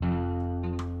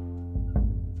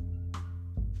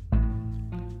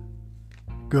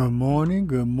Good morning,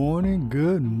 good morning,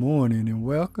 good morning, and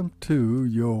welcome to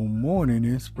your morning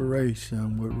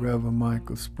inspiration with Reverend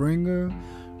Michael Springer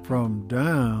from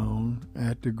Down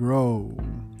at the Grove.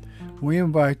 We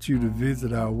invite you to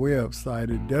visit our website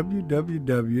at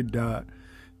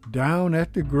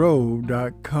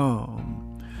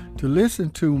www.downatthegrove.com to listen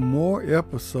to more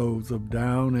episodes of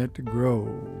Down at the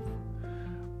Grove.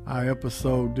 Our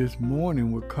episode this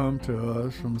morning will come to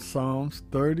us from Psalms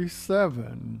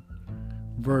 37.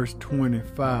 Verse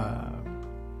 25,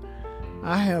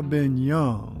 I have been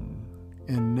young,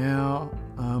 and now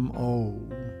I'm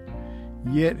old,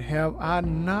 yet have I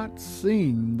not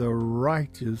seen the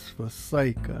righteous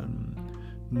forsaken,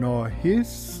 nor his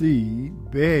seed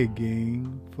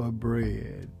begging for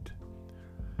bread.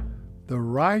 The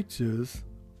righteous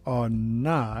are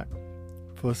not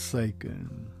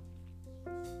forsaken.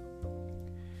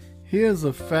 Here's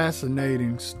a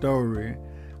fascinating story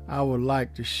I would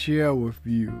like to share with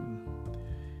you.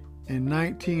 In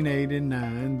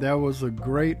 1989, there was a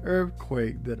great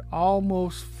earthquake that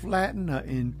almost flattened an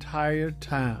entire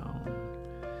town.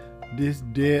 This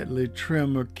deadly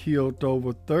tremor killed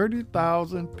over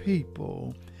 30,000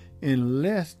 people in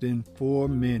less than 4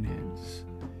 minutes.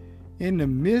 In the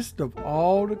midst of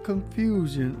all the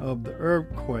confusion of the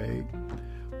earthquake,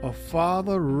 a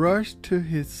father rushed to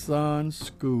his son's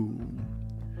school.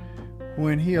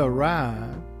 When he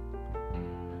arrived,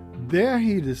 there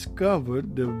he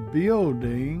discovered the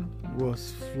building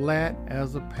was flat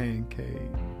as a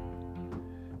pancake.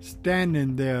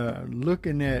 Standing there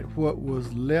looking at what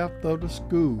was left of the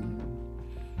school,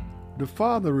 the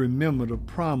father remembered a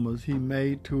promise he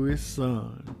made to his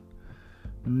son.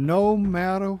 No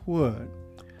matter what,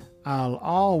 I'll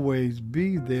always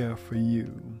be there for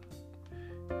you.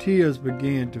 Tears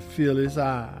began to fill his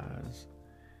eyes.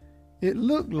 It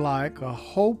looked like a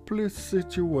hopeless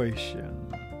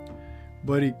situation,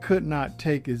 but he could not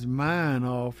take his mind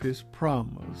off his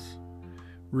promise.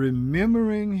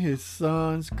 Remembering his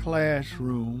son's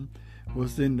classroom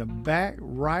was in the back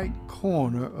right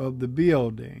corner of the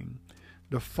building,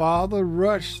 the father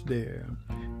rushed there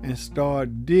and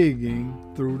started digging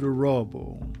through the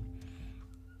rubble.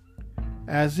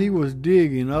 As he was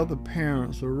digging, other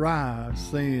parents arrived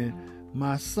saying,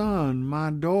 "My son, my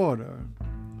daughter."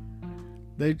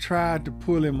 They tried to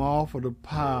pull him off of the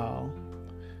pile,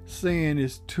 saying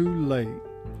it's too late.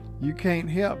 You can't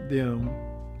help them,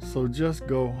 so just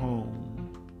go home.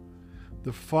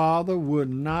 The father would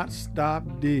not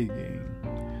stop digging,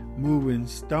 moving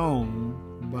stone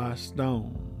by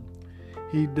stone.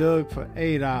 He dug for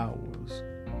 8 hours,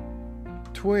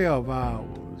 12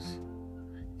 hours,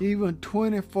 even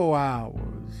 24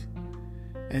 hours,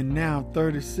 and now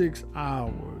 36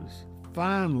 hours.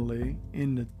 Finally,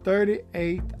 in the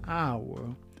 38th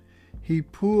hour, he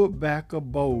pulled back a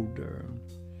boulder,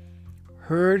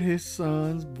 heard his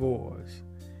son's voice.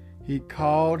 He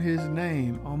called his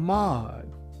name, Ahmad.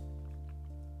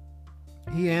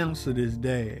 He answered his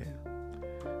dad.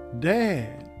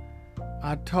 "Dad,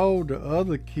 I told the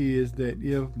other kids that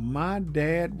if my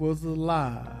dad was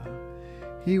alive,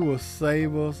 he would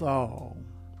save us all.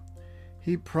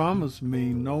 He promised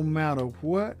me no matter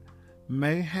what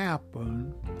may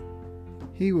happen,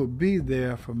 he will be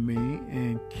there for me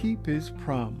and keep his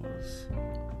promise."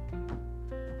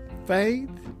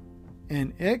 Faith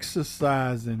and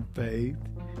exercising faith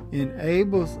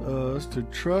enables us to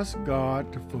trust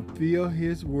God to fulfill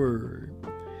his word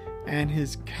and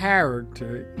his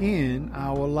character in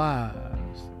our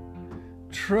lives.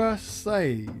 Trust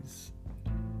says,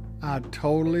 "I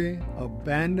totally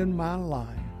abandon my life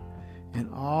and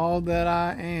all that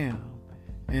I am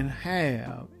and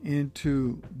have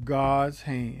into God's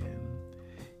hand.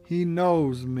 He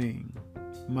knows me,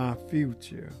 my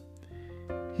future.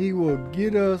 He will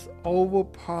get us over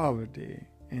poverty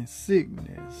and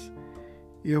sickness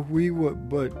if we would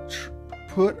but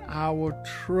put our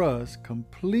trust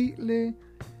completely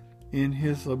in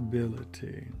his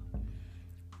ability."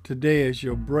 Today is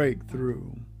your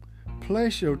breakthrough.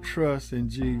 Place your trust in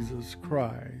Jesus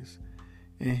Christ,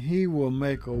 and he will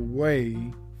make a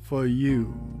way for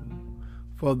you.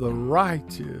 For the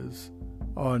righteous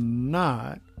are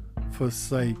not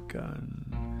forsaken.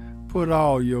 Put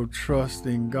all your trust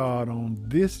in God on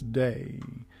this day,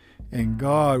 and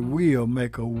God will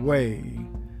make a way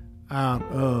out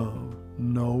of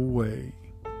no way.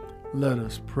 Let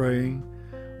us pray.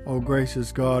 Oh,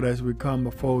 gracious God, as we come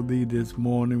before thee this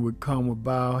morning, we come with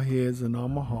bowed heads and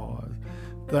humble hearts.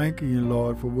 Thanking you,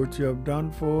 Lord, for what you have done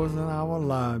for us in our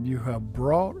lives. You have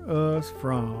brought us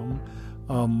from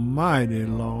a mighty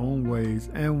long ways,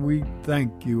 and we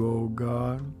thank you, oh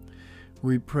God.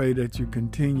 We pray that you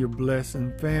continue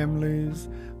blessing families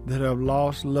that have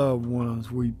lost loved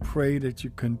ones. We pray that you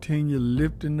continue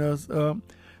lifting us up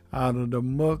out of the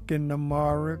muck and the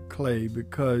miry clay,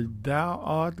 because thou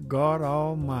art God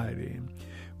Almighty.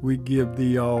 We give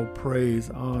thee all praise,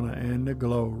 honor, and the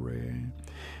glory.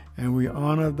 And we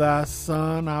honor thy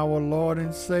Son, our Lord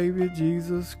and Savior,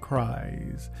 Jesus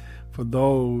Christ. For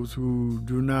those who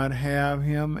do not have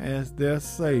him as their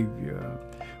Savior,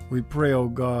 we pray, oh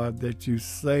God, that you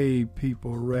save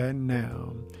people right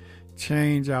now.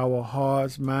 Change our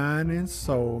hearts, mind, and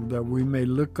soul, that we may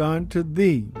look unto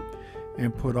thee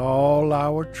and put all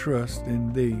our trust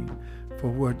in thee for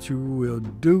what you will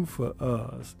do for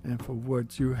us and for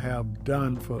what you have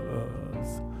done for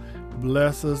us.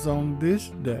 Bless us on this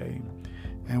day,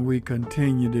 and we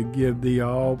continue to give thee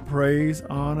all praise,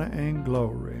 honor, and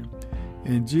glory.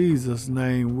 In Jesus'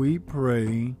 name we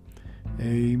pray,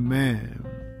 amen.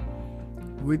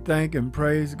 We thank and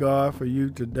praise God for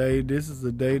you today. This is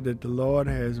the day that the Lord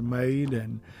has made,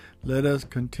 and let us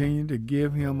continue to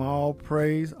give him all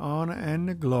praise, honor, and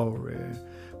the glory.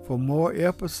 For more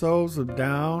episodes of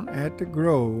Down at the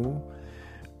Grove,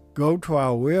 go to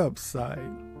our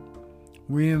website.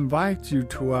 We invite you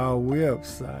to our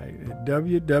website at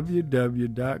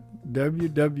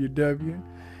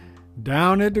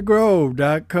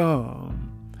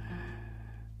www.downatthegrove.com.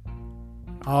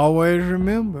 Always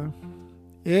remember,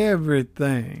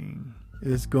 everything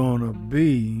is going to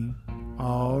be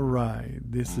all right.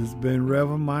 This has been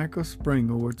Reverend Michael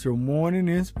Springer with your morning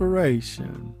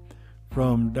inspiration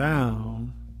from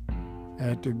Down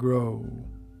at the Grove.